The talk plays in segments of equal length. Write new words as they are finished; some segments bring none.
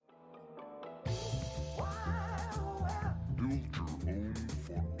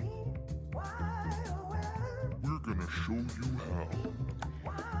show you how.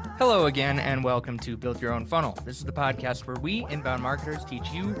 Hello again, and welcome to Build Your Own Funnel. This is the podcast where we, inbound marketers, teach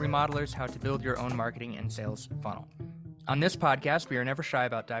you, remodelers, how to build your own marketing and sales funnel. On this podcast, we are never shy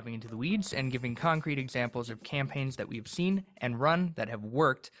about diving into the weeds and giving concrete examples of campaigns that we have seen and run that have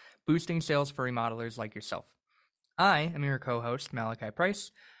worked, boosting sales for remodelers like yourself. I am your co-host, Malachi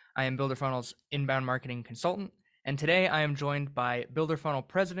Price. I am Builder Funnel's inbound marketing consultant, and today I am joined by Builder Funnel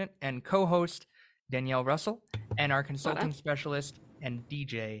president and co-host, Danielle Russell, and our consulting specialist and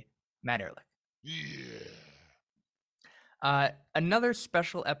DJ, Matt Ehrlich. Yeah. Another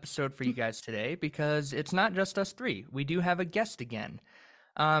special episode for you guys today because it's not just us three. We do have a guest again.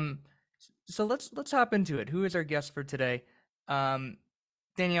 So let's hop into it. Who is our guest for today?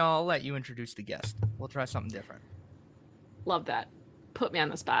 Danielle, I'll let you introduce the guest. We'll try something different. Love that. Put me on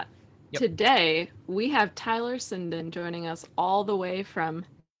the spot. Yep. Today, we have Tyler Sinden joining us all the way from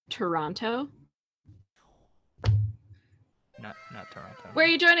Toronto. Not Toronto. Where are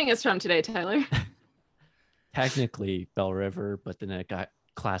you joining us from today, Tyler? Technically Bell River, but then it got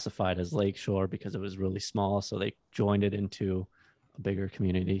classified as Lakeshore because it was really small, so they joined it into a bigger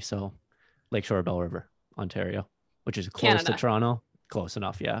community. So Lakeshore, Bell River, Ontario, which is close Canada. to Toronto. Close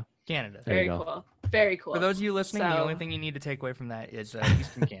enough, yeah. Canada. There you Very go. cool. Very cool. For those of you listening, the So- only thing you need to take away from that is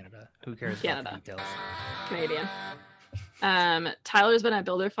Eastern Canada. Who cares about Canada. the details? Canadian. Tyler's been at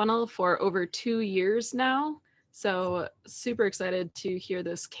Builder Funnel for over 2 years now. So super excited to hear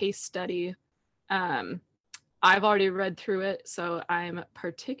this case study. I've already read through it, so I'm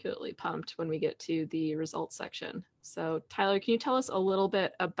particularly pumped when we get to the results section. So Tyler, can you tell us a little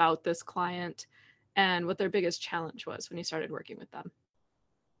bit about this client and what their biggest challenge was when you started working with them?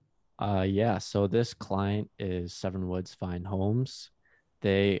 Yeah, so this client is Seven Woods Fine Homes.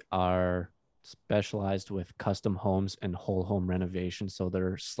 They are specialized with custom homes and whole home renovation. So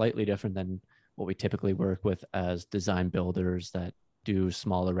they're slightly different than what we typically work with as design builders that do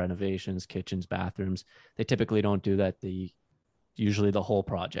smaller renovations, kitchens, bathrooms. They typically don't do that. Usually the whole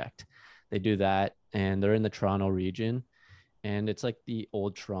project. They do that, and they're in the Toronto region, and it's like the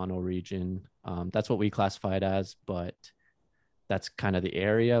old Toronto region. That's what we classify it as, but that's kind of the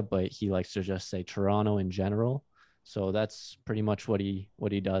area, but he likes to just say Toronto in general. So that's pretty much what he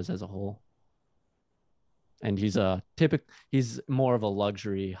does as a whole. And he's more of a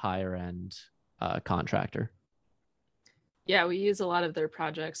luxury higher end contractor. Yeah, we use a lot of their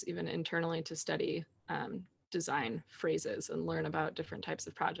projects even internally to study design phrases and learn about different types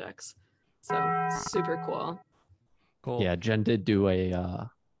of projects. So super cool. Cool. Yeah, Jen did do a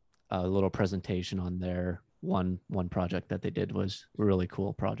little presentation on their one project that they did. Was a really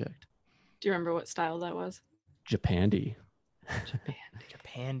cool project. Do you remember what style that was? Japandi.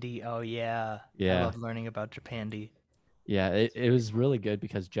 Japandi. Oh yeah. Yeah. I love learning about Japandi. Yeah, it was really good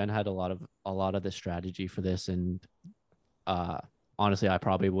because Jen had a lot of the strategy for this, and honestly, I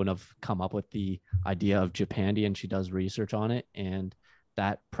probably wouldn't have come up with the idea of Japandi, and she does research on it, and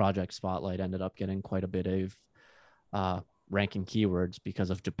that project spotlight ended up getting quite a bit of ranking keywords because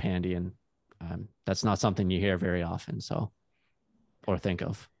of Japandi, and that's not something you hear very often, or think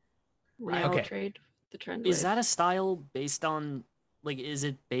of. Real trade, the trend. Is that a style based on, is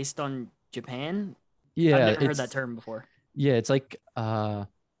it based on Japan? Yeah, I've never heard that term before. Yeah, it's like,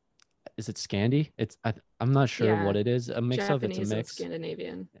 is it Scandi? I'm not sure what it is. A mix of it's a Japanese and mix.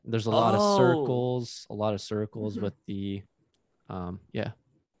 Scandinavian. There's a lot of circles with the, yeah.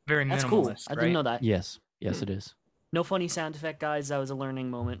 Very That's minimalist, cool. right? I didn't know that. Yes, it is. No funny sound effect, guys. That was a learning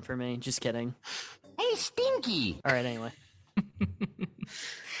moment for me. Just kidding. Hey, Stinky! All right, anyway.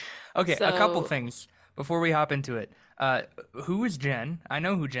 Okay, So- a couple things before we hop into it. Who is Jen? I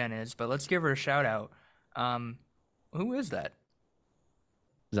know who Jen is, but let's give her a shout out. Who is that?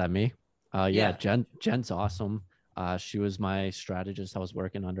 Is that me? Yeah. Jen's awesome. She was my strategist I was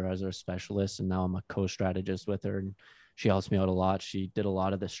working under as her specialist, and now I'm a co-strategist with her, and she helps me out a lot. She did a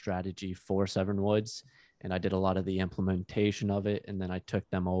lot of the strategy for Seven Woods, and I did a lot of the implementation of it, and then I took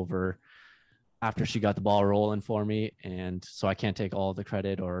them over after she got the ball rolling for me, and so I can't take all of the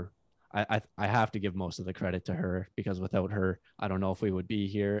credit, or I have to give most of the credit to her, because without her, I don't know if we would be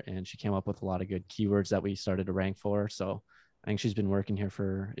here, and she came up with a lot of good keywords that we started to rank for. So I think she's been working here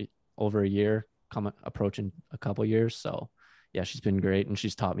for over a year, approaching a couple years. So yeah, she's been great, and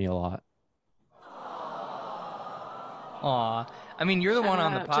she's taught me a lot. Aw, I mean, you're the one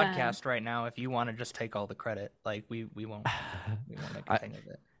on the Shout out, podcast right now. If you want to just take all the credit, we won't make a thing of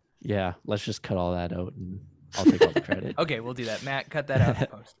it. Yeah, let's just cut all that out, and I'll take all the credit. Okay, we'll do that. Matt, cut that out in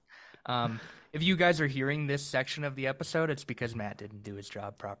post. If you guys are hearing this section of the episode, it's because Matt didn't do his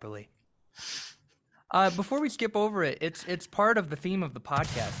job properly. Before we skip over it, it's part of the theme of the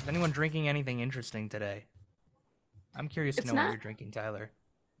podcast. Is anyone drinking anything interesting today? I'm curious to It's know what not- you're drinking, Tyler.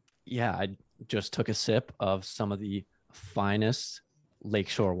 Yeah, I just took a sip of some of the finest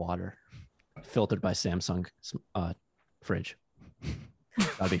lakeshore water, filtered by Samsung fridge.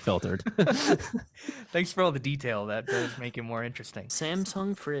 Gotta be filtered. Thanks for all the detail. That does make it more interesting.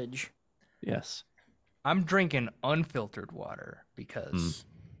 Samsung fridge. Yes. I'm drinking unfiltered water because,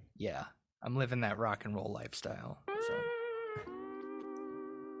 yeah, I'm living that rock and roll lifestyle. So.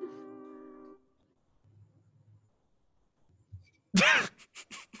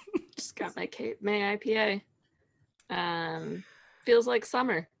 Just got my Cape May IPA. Feels like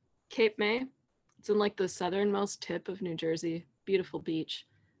summer. Cape May. It's in like the southernmost tip of New Jersey. Beautiful beach.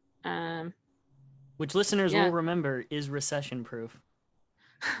 Which listeners Yeah. will remember is recession proof.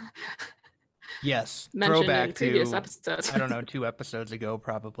 Yes, Mentioned throwback in previous to, episodes. I don't know, 2 episodes ago,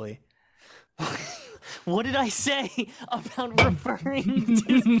 probably. What did I say about referring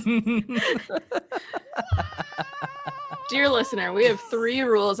to? Dear listener, we have 3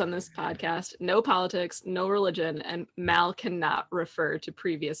 rules on this podcast: no politics, no religion, and Mal cannot refer to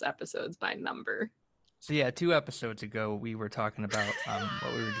previous episodes by number. So yeah, 2 episodes ago, we were talking about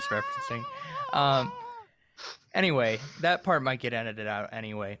what we were just referencing. Anyway, that part might get edited out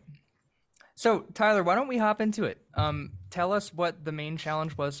anyway. So Tyler, why don't we hop into it? Tell us what the main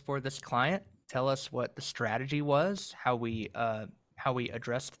challenge was for this client. Tell us what the strategy was, how we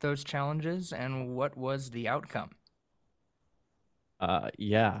addressed those challenges, and what was the outcome.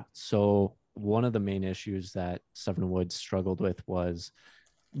 Yeah. So one of the main issues that Seven Woods struggled with was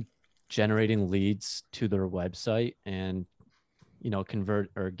generating leads to their website and,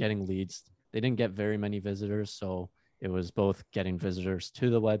 getting leads. They didn't get very many visitors. So it was both getting visitors to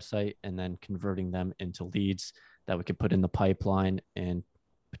the website and then converting them into leads that we could put in the pipeline and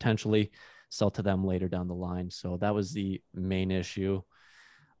potentially sell to them later down the line. So that was the main issue.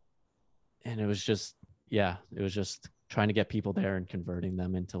 And it was just trying to get people there and converting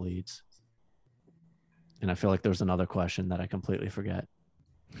them into leads. And I feel like there's another question that I completely forget.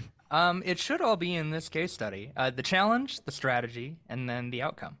 It should all be in this case study. The challenge, the strategy, and then the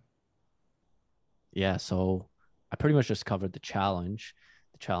outcome. Yeah, so I pretty much just covered the challenge.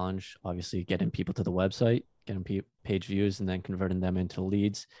 The challenge, obviously, getting people to the website, getting page views, and then converting them into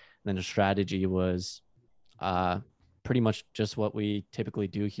leads. And then the strategy was pretty much just what we typically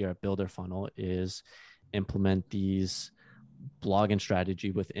do here at Builder Funnel is implement these blogging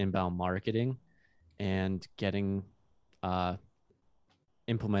strategy with inbound marketing and getting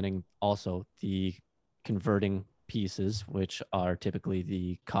implementing also the converting pieces, which are typically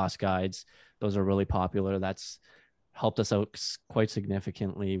the cost guides. Those are really popular. That's helped us out quite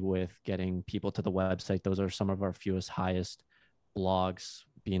significantly with getting people to the website. Those are some of our highest blogs,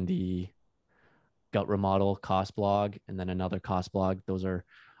 being the gut remodel cost blog and then another cost blog. Those are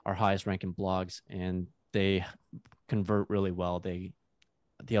our highest ranking blogs, and they convert really well. The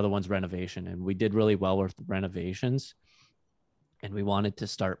other one's renovation, and we did really well with renovations, and we wanted to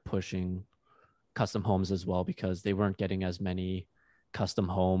start pushing custom homes as well because they weren't getting as many custom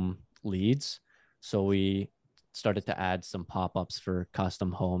home leads. So we started to add some pop-ups for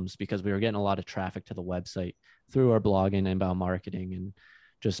custom homes because we were getting a lot of traffic to the website through our blog and inbound marketing and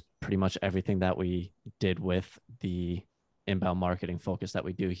just pretty much everything that we did with the inbound marketing focus that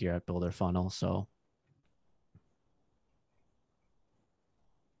we do here at Builder Funnel. So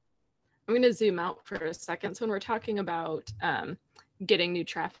I'm going to zoom out for a second. So when we're talking about getting new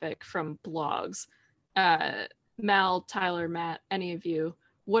traffic from blogs, Mal, Tyler, Matt, any of you,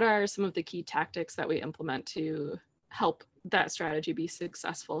 what are some of the key tactics that we implement to help that strategy be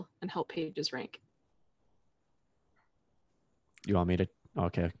successful and help pages rank? you want me to?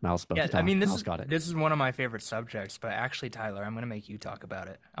 Okay, Mal's about to talk. I mean, Mal's got it. This is one of my favorite subjects, but actually, Tyler, I'm going to make you talk about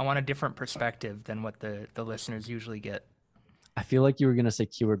it. I want a different perspective than what the listeners usually get. I feel like you were going to say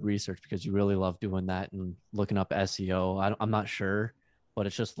keyword research because you really love doing that and looking up SEO. I'm not sure, but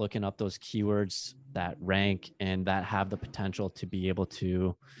it's just looking up those keywords that rank and that have the potential to be able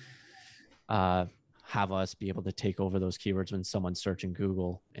to have us be able to take over those keywords when someone's searching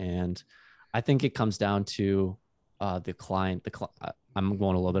Google. And I think it comes down to the client. I'm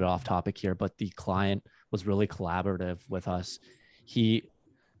going a little bit off topic here, but the client was really collaborative with us.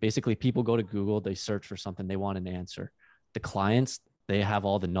 Basically, people go to Google, they search for something, they want an answer. The clients, they have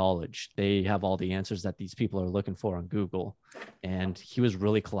all the knowledge. They have all the answers that these people are looking for on Google. And he was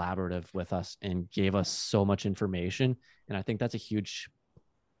really collaborative with us and gave us so much information. And I think that's a huge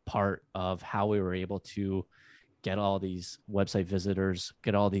part of how we were able to get all these website visitors,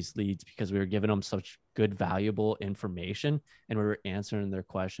 get all these leads, because we were giving them such good, valuable information and we were answering their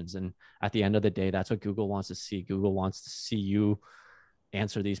questions. And at the end of the day, that's what Google wants to see. Google wants to see you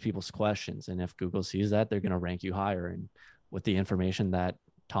answer these people's questions. And if Google sees that, they're going to rank you higher. And with the information that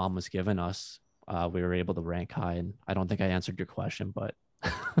Tom was giving us, we were able to rank high. And I don't think I answered your question, but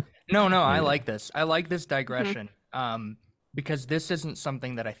No, I maybe. like this. I like this digression, because this isn't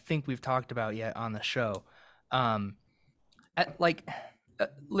something that I think we've talked about yet on the show.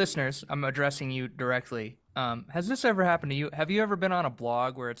 Listeners, I'm addressing you directly. Has this ever happened to you? Have you ever been on a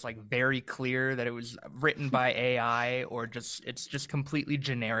blog where it's like very clear that it was written by AI, or it's just completely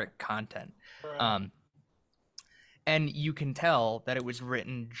generic content? And you can tell that it was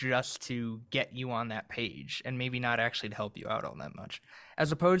written just to get you on that page and maybe not actually to help you out all that much.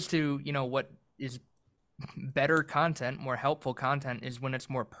 As opposed to, what is better content, more helpful content, is when it's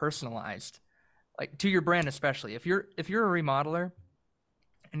more personalized, like to your brand, especially. If you're a remodeler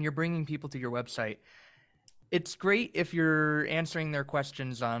and you're bringing people to your website, it's great if you're answering their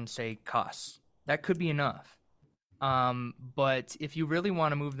questions on, say, costs. That could be enough. But if you really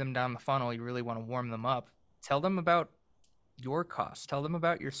want to move them down the funnel, you really want to warm them up, tell them about your costs. Tell them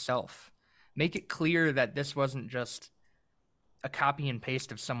about yourself. Make it clear that this wasn't just a copy and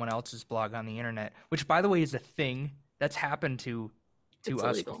paste of someone else's blog on the internet, which, by the way, is a thing that's happened to It's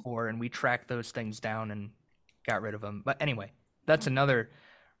us illegal. before, and we tracked those things down and got rid of them. But anyway, that's another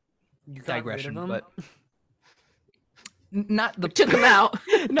You got digression. rid of But not the Took them out.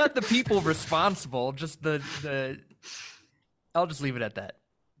 not the people responsible, just the. I'll just leave it at that.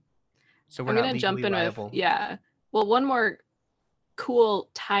 So we're I'm not gonna jump legally in liable. with Well, one more cool,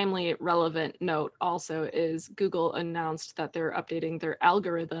 timely, relevant note also is Google announced that they're updating their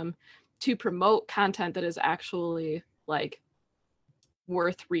algorithm to promote content that is actually like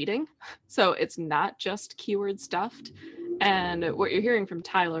worth reading. So it's not just keyword stuffed. And what you're hearing from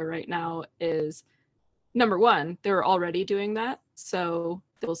Tyler right now is, number one, they're already doing that. So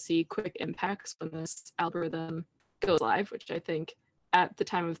they'll see quick impacts when this algorithm goes live, which I think at the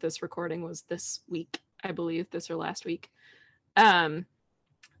time of this recording was this week, I believe, this or last week. And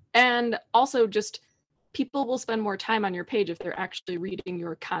also just people will spend more time on your page if they're actually reading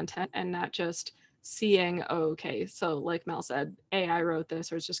your content and not just seeing, oh, okay, so like Mel said, AI wrote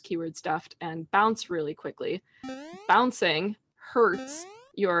this, or it's just keyword stuffed, and bounce really quickly. Bouncing hurts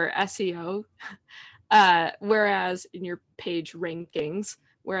your SEO, whereas in your page rankings,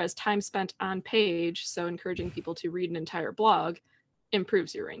 whereas time spent on page, so encouraging people to read an entire blog,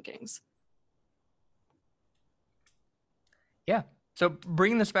 improves your rankings. Yeah. So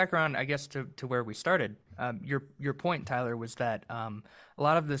bringing this back around, I guess, to where we started, your point, Tyler, was that a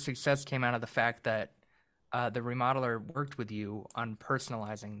lot of the success came out of the fact that the remodeler worked with you on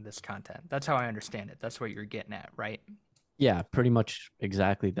personalizing this content. That's how I understand it. That's what you're getting at, right? Yeah, pretty much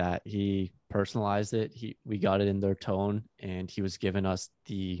exactly that. He personalized it. We got it in their tone, and he was giving us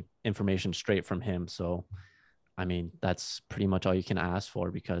the information straight from him. So, I mean, that's pretty much all you can ask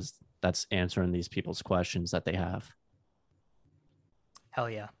for, because that's answering these people's questions that they have. Hell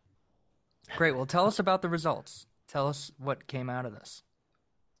yeah. Great. Well, tell us about the results. Tell us what came out of this.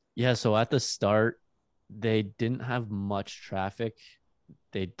 Yeah, so at the start, they didn't have much traffic.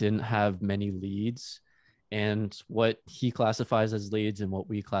 They didn't have many leads. And what he classifies as leads and what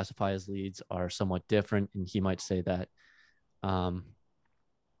we classify as leads are somewhat different. And he might say that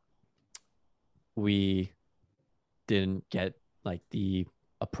we didn't get like the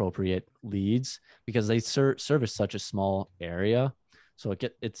appropriate leads because they service such a small area. So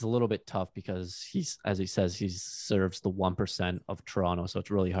it's a little bit tough because as he says, he serves the 1% of Toronto. So it's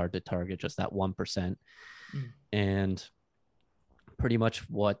really hard to target just that 1%. And pretty much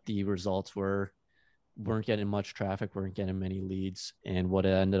what the results weren't getting much traffic, weren't getting many leads. And what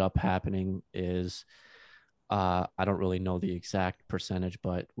ended up happening is, I don't really know the exact percentage,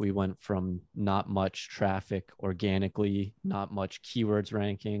 but we went from not much traffic organically, not much keywords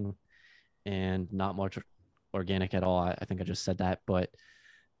ranking, and not much organic at all. I think I just said that,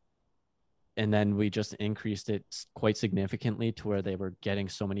 and then we just increased it quite significantly to where they were getting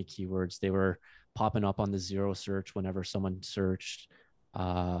so many keywords. They were popping up on the zero search whenever someone searched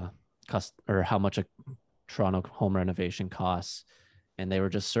or how much a Toronto home renovation costs. And they were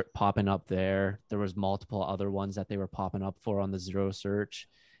just popping up there. There was multiple other ones that they were popping up for on the zero search.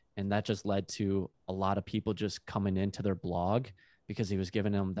 And that just led to a lot of people just coming into their blog because he was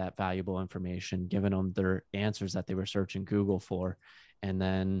giving them that valuable information, giving them their answers that they were searching Google for. And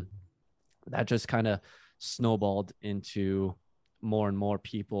then that just kind of snowballed into more and more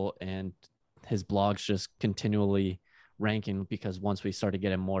people, and his blog's just continually ranking because once we started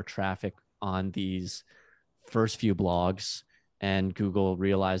getting more traffic on these first few blogs and Google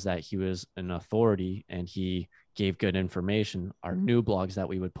realized that he was an authority and he gave good information. Our new blogs that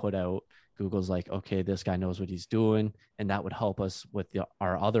we would put out, Google's like, okay, this guy knows what he's doing. And that would help us with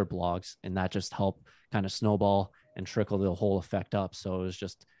our other blogs. And that just helped kind of snowball and trickle the whole effect up. So it was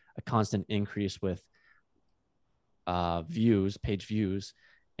just a constant increase with views, page views.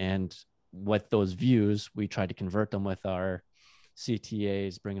 And with those views, we tried to convert them with our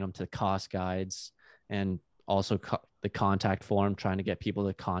CTAs, bringing them to cost guides, and also the contact form, trying to get people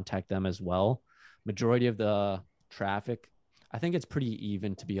to contact them as well. Majority of the traffic, I think it's pretty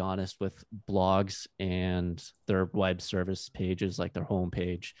even, to be honest, with blogs and their web service pages, like their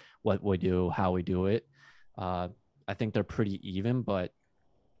homepage, what we do, how we do it. I think they're pretty even, but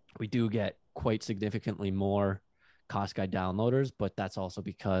we do get quite significantly more cost guide downloaders, but that's also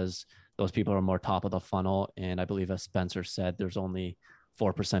because those people are more top of the funnel. And I believe, as Spencer said, there's only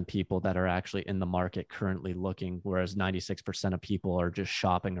 4% people that are actually in the market currently looking, whereas 96% of people are just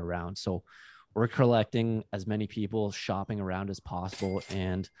shopping around. So we're collecting as many people shopping around as possible.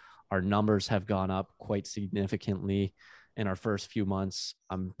 And our numbers have gone up quite significantly in our first few months.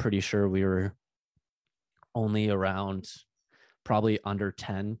 I'm pretty sure we were only around probably under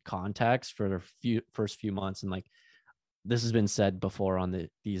 10 contacts for the first few months. And like, this has been said before on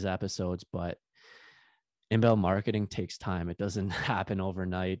these episodes, but inbound marketing takes time. It doesn't happen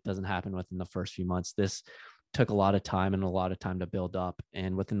overnight. It doesn't happen within the first few months. This took a lot of time and a lot of time to build up.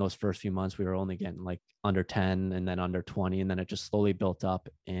 And within those first few months, we were only getting like under 10 and then under 20. And then it just slowly built up.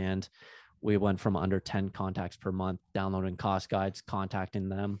 And we went from under 10 contacts per month, downloading cost guides, contacting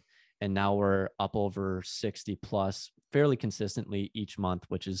them. And now we're up over 60 plus fairly consistently each month,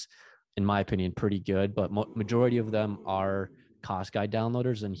 which is, in my opinion, pretty good. But majority of them are cost guide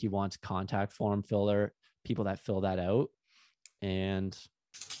downloaders, and he wants contact form filler, people that fill that out. And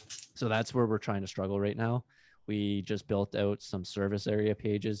so that's where we're trying to struggle right now. We just built out some service area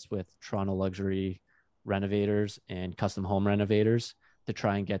pages with Toronto luxury renovators and custom home renovators to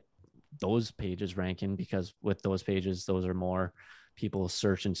try and get those pages ranking, because with those pages, those are more people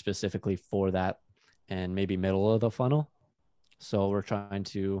searching specifically for that and maybe middle of the funnel. So we're trying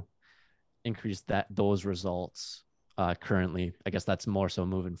to increase those results currently. I guess that's more so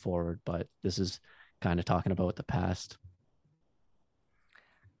moving forward, but this is kind of talking about the past.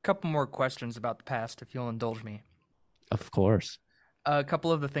 A couple more questions about the past, if you'll indulge me. Of course. A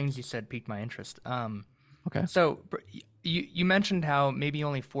couple of the things you said piqued my interest. Okay. So you mentioned how maybe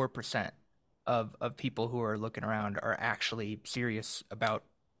only 4% of people who are looking around are actually serious about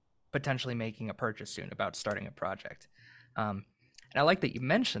potentially making a purchase soon, about starting a project. And I like that you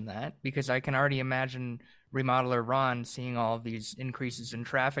mentioned that, because I can already imagine remodeler Ron seeing all of these increases in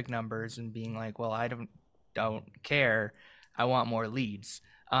traffic numbers and being like, well, I don't care. I want more leads.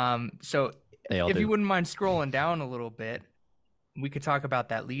 So if you wouldn't mind scrolling down a little bit, we could talk about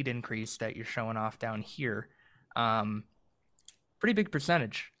that lead increase that you're showing off down here. Pretty big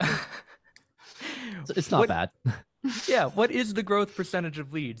percentage. It's not bad. Yeah. What is the growth percentage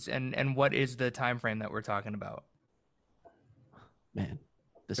of leads, and what is the time frame that we're talking about? Man,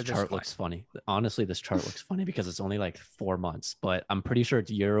 this chart looks funny. Honestly, this chart looks funny because it's only like 4 months, but I'm pretty sure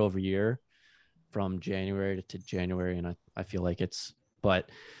it's year over year from January to January. And I feel like but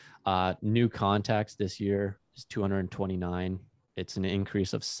new contacts this year is 229. It's an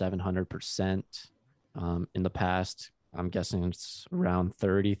increase of 700%. In the past, I'm guessing it's around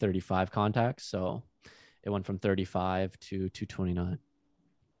 30, 35 contacts. So it went from 35 to 229.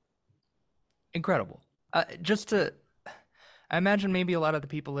 Incredible. I imagine maybe a lot of the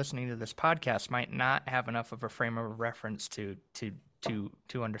people listening to this podcast might not have enough of a frame of reference to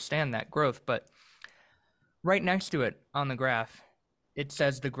understand that growth, but right next to it on the graph, it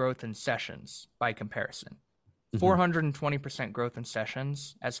says the growth in sessions by comparison. 420% growth in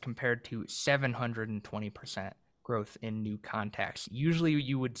sessions as compared to 720% growth in new contacts. Usually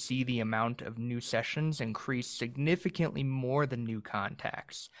you would see the amount of new sessions increase significantly more than new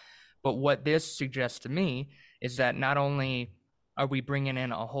contacts. But what this suggests to me is that not only are we bringing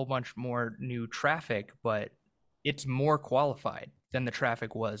in a whole bunch more new traffic, but it's more qualified than the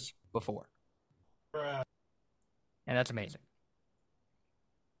traffic was before. And that's amazing.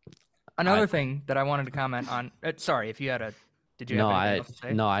 Another thing that I wanted to comment on, sorry, if you had did you have anything else to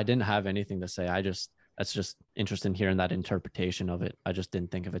say? No, I didn't have anything to say. That's just interesting hearing that interpretation of it. I just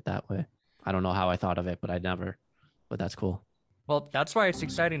didn't think of it that way. I don't know how I thought of it, but that's cool. Well, that's why it's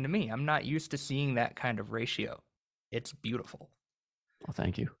exciting to me. I'm not used to seeing that kind of ratio. It's beautiful. Well,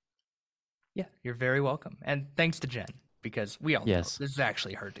 thank you. Yeah, you're very welcome. And thanks to Jen, because we all know this is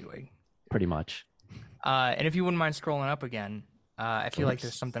actually her doing. Pretty much. And if you wouldn't mind scrolling up again, I feel like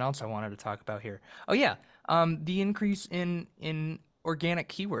there's something else I wanted to talk about here. Oh, yeah. The increase in organic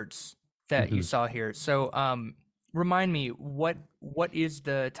keywords that you saw here. So remind me, what is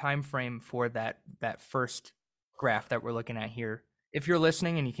the time frame for that first graph that we're looking at here? If you're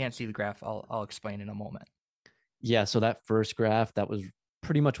listening and you can't see the graph, I'll explain in a moment. Yeah, so that first graph, that was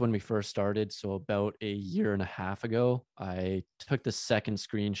pretty much when we first started. So about a year and a half ago, I took the second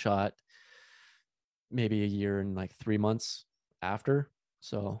screenshot maybe a year and like 3 months after.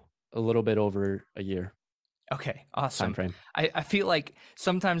 So a little bit over a year Okay, awesome. time frame. I feel like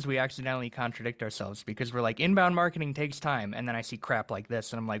sometimes we accidentally contradict ourselves because we're like, inbound marketing takes time, and then I see crap like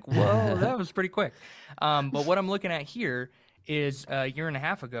this, and I'm like, whoa, that was pretty quick. But what I'm looking at here is a year and a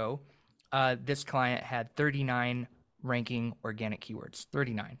half ago, this client had 39 ranking organic keywords,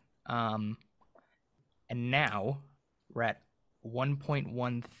 39. And now we're at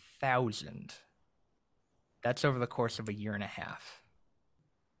 1.1 thousand. That's over the course of a year and a half.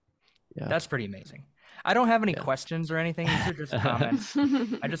 Yeah. That's pretty amazing. I don't have any Yeah. questions or anything. These are just comments.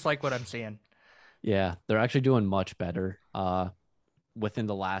 I just like what I'm seeing. Yeah, they're actually doing much better. Within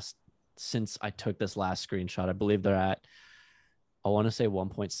the since I took this last screenshot, I believe they're at, I want to say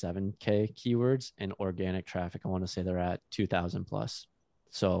 1.7K keywords, and organic traffic, I want to say they're at 2,000 plus.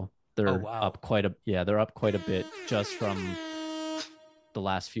 So they're wow. up quite a bit just from the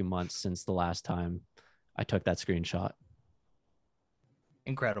last few months since the last time I took that screenshot.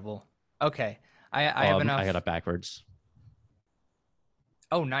 Incredible. Okay. I have enough. I got it backwards.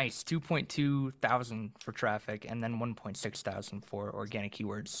 Oh, nice. 2.2 thousand for traffic and then 1.6 thousand for organic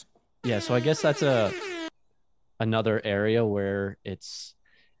keywords. Yeah, so I guess that's another area where it's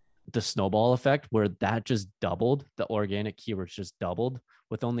the snowball effect, where that just doubled. The organic keywords just doubled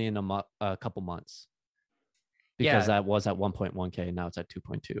with only in a couple months, because that was at 1.1K. Now it's at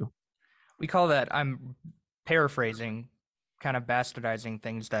 2.2. We call that, I'm paraphrasing, kind of bastardizing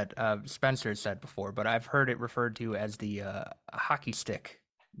things that Spencer said before, but I've heard it referred to as the hockey stick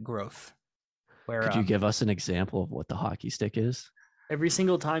growth. Where, could you give us an example of what the hockey stick is? Every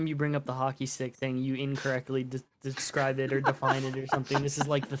single time you bring up the hockey stick thing, you incorrectly describe it or define it or something. This is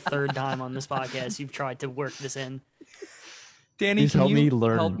like the third time on this podcast you've tried to work this in. Danny, Please help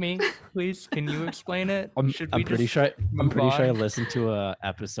me, please? Can you explain it? I'm pretty sure I listened to a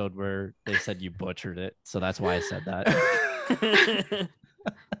episode where they said you butchered it, so that's why I said that.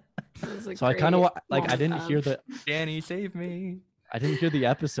 So I kind of like, I didn't hear the Danny, save me. I didn't hear the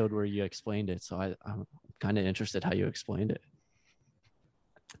episode where you explained it, so I'm kind of interested how you explained it.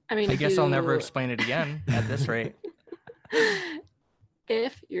 I mean, I guess I'll never explain it again at this rate.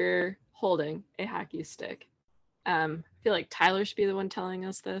 If you're holding a hockey stick, I feel like Tyler should be the one telling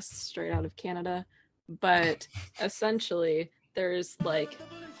us this straight out of Canada, but essentially there's like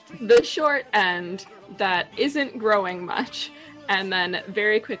the short end that isn't growing much, and then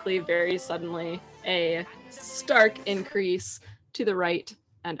very quickly, very suddenly, a stark increase to the right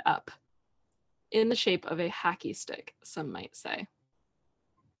and up in the shape of a hockey stick, some might say.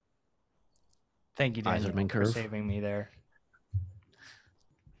 Thank you, Daniel, for saving me there.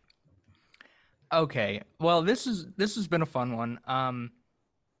 Okay, well, this has been a fun one.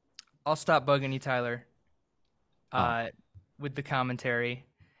 I'll stop bugging you, Tyler, with the commentary.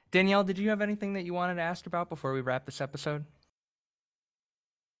 Danielle, did you have anything that you wanted to ask about before we wrap this episode?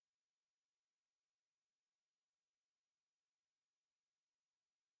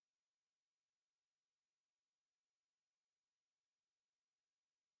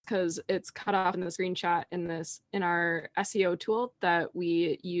 Because it's cut off in the screenshot in our SEO tool that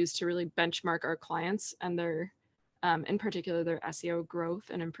we use to really benchmark our clients and their, in particular, their SEO growth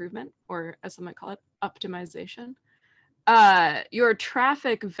and improvement, or as some might call it, optimization. Your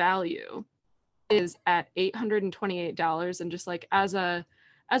traffic value is at $828, and just like as a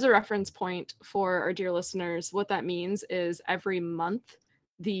reference point for our dear listeners, what that means is every month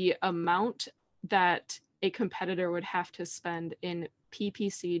the amount that a competitor would have to spend in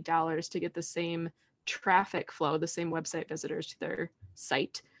PPC dollars to get the same traffic flow, the same website visitors to their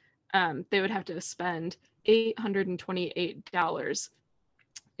site, they would have to spend $828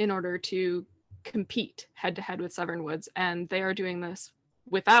 in order to compete head to head with Severn Woods. And they are doing this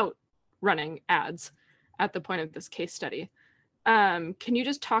without running ads at the point of this case study. Can you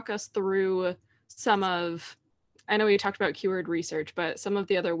just talk us through some of, I know we talked about keyword research, but some of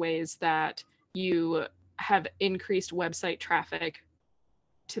the other ways that you have increased website traffic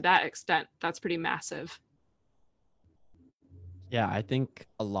to that extent? That's pretty massive. Yeah, I think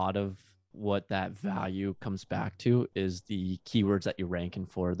a lot of what that value comes back to is the keywords that you're ranking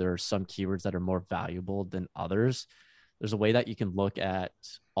for. There are some keywords that are more valuable than others. There's a way that you can look at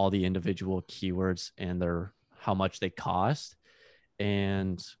all the individual keywords and how much they cost.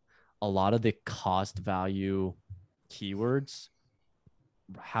 And a lot of the cost value keywords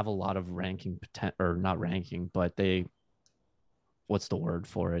have a lot of ranking or not ranking, but they, what's the word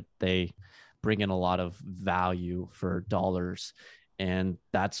for it? They bring in a lot of value for dollars, and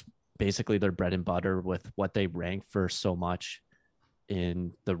that's basically their bread and butter with what they rank for so much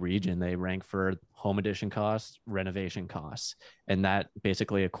in the region. They rank for home edition costs, renovation costs, and that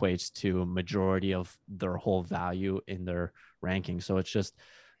basically equates to a majority of their whole value in their ranking. So it's just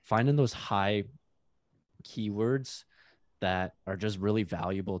finding those high keywords that are just really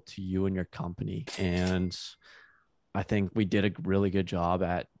valuable to you and your company. And I think we did a really good job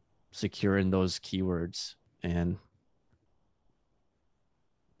at securing those keywords. And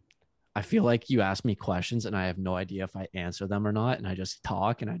I feel like you ask me questions and I have no idea if I answer them or not. And I just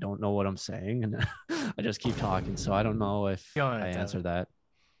talk and I don't know what I'm saying. And I just keep talking. So I don't know if I answer that.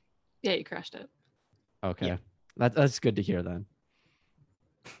 Yeah, you crushed it. Okay. Yeah. That's good to hear then.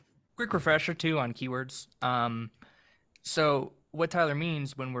 Quick refresher too on keywords. So what Tyler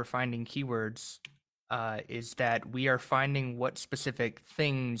means when we're finding keywords is that we are finding what specific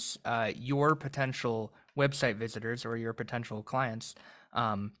things your potential website visitors or your potential clients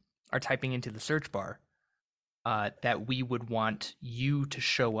are typing into the search bar that we would want you to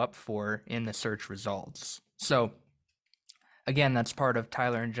show up for in the search results. So again, that's part of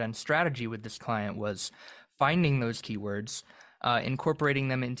Tyler and Jen's strategy with this client, was finding those keywords, incorporating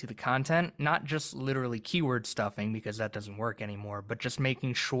them into the content, not just literally keyword stuffing, because that doesn't work anymore, but just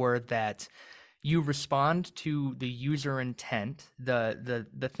making sure that you respond to the user intent, the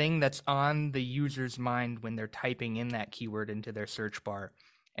thing that's on the user's mind when they're typing in that keyword into their search bar,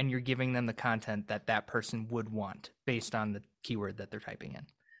 and you're giving them the content that that person would want based on the keyword that they're typing in.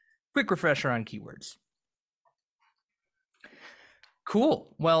 Quick refresher on keywords.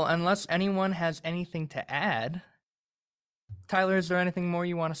 Cool. Well, unless anyone has anything to add, Tyler, is there anything more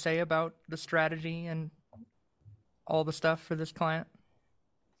you want to say about the strategy and all the stuff for this client?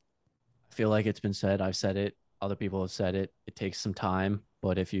 I feel like it's been said. I've said it. Other people have said it. It takes some time,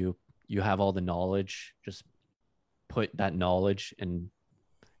 but if you have all the knowledge, just put that knowledge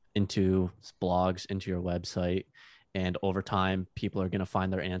into blogs, into your website, and over time, people are going to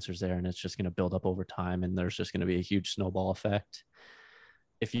find their answers there, and it's just going to build up over time, and there's just going to be a huge snowball effect.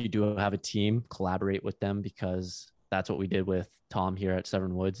 If you do have a team, collaborate with them, because that's what we did with Tom here at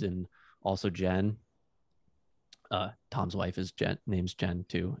Seven Woods, and also Jen. Tom's wife is name's Jen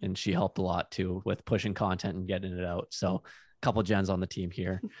too, and she helped a lot too with pushing content and getting it out. So a couple Jens on the team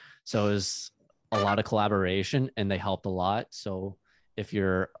here. So it was a lot of collaboration, and they helped a lot. So if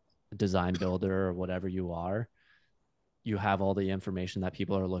you're a design builder or whatever you are, you have all the information that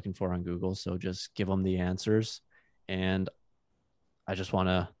people are looking for on Google. So just give them the answers. And I just want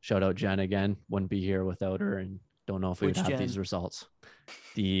to shout out Jen again. Wouldn't be here without her, and don't know if we would have these results.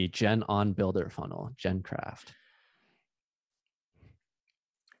 The Jen on Builder funnel, Jen Craft.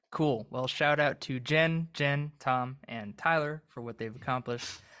 Cool. Well, shout out to Jen, Tom, and Tyler for what they've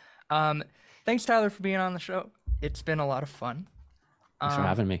accomplished. Thanks, Tyler, for being on the show. It's been a lot of fun. Thanks for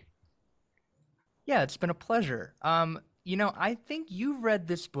having me. Yeah, it's been a pleasure. I think you've read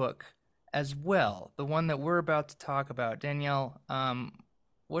this book as well, the one that we're about to talk about. Danielle,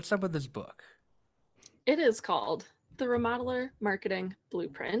 what's up with this book? It is called The Remodeler Marketing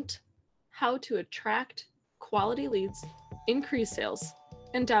Blueprint: How to Attract Quality Leads, Increase Sales,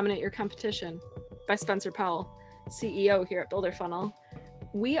 and Dominate Your Competition, by Spencer Powell, CEO here at Builder Funnel.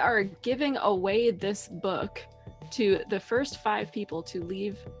 We are giving away this book to the first 5 people to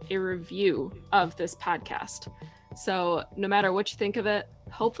leave a review of this podcast. So no matter what you think of it,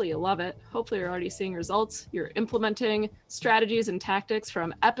 hopefully you love it. Hopefully you're already seeing results. You're implementing strategies and tactics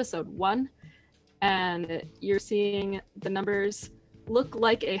from episode 1, and you're seeing the numbers look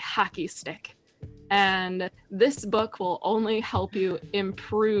like a hockey stick. And this book will only help you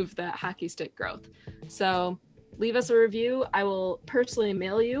improve that hockey stick growth. So leave us a review. I will personally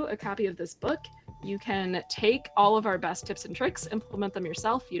mail you a copy of this book. You can take all of our best tips and tricks, implement them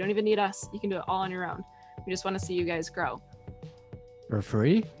yourself. You don't even need us. You can do it all on your own. We just want to see you guys grow. For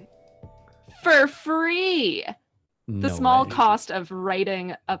free? For free! No the small way. cost of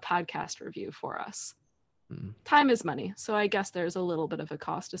writing a podcast review for us. Time is money, so I guess there's a little bit of a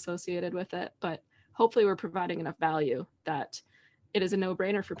cost associated with it, but hopefully we're providing enough value that it is a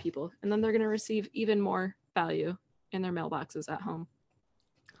no-brainer for people, and then they're going to receive even more value in their mailboxes at home.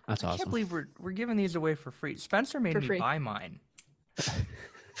 That's awesome. I can't believe we're giving these away for free. Spencer made me free. buy mine.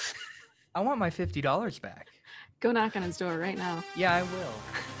 I want my $50 back. Go knock on his door right now. Yeah, I will.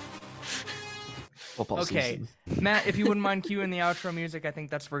 Football Okay, season. Matt, if you wouldn't mind cueing the outro music, I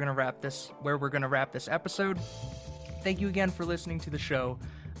think that's where we're gonna wrap this episode. Thank you again for listening to the show.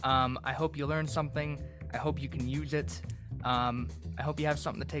 I hope you learned something. I hope you can use it. I hope you have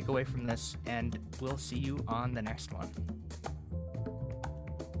something to take away from this, and we'll see you on the next one.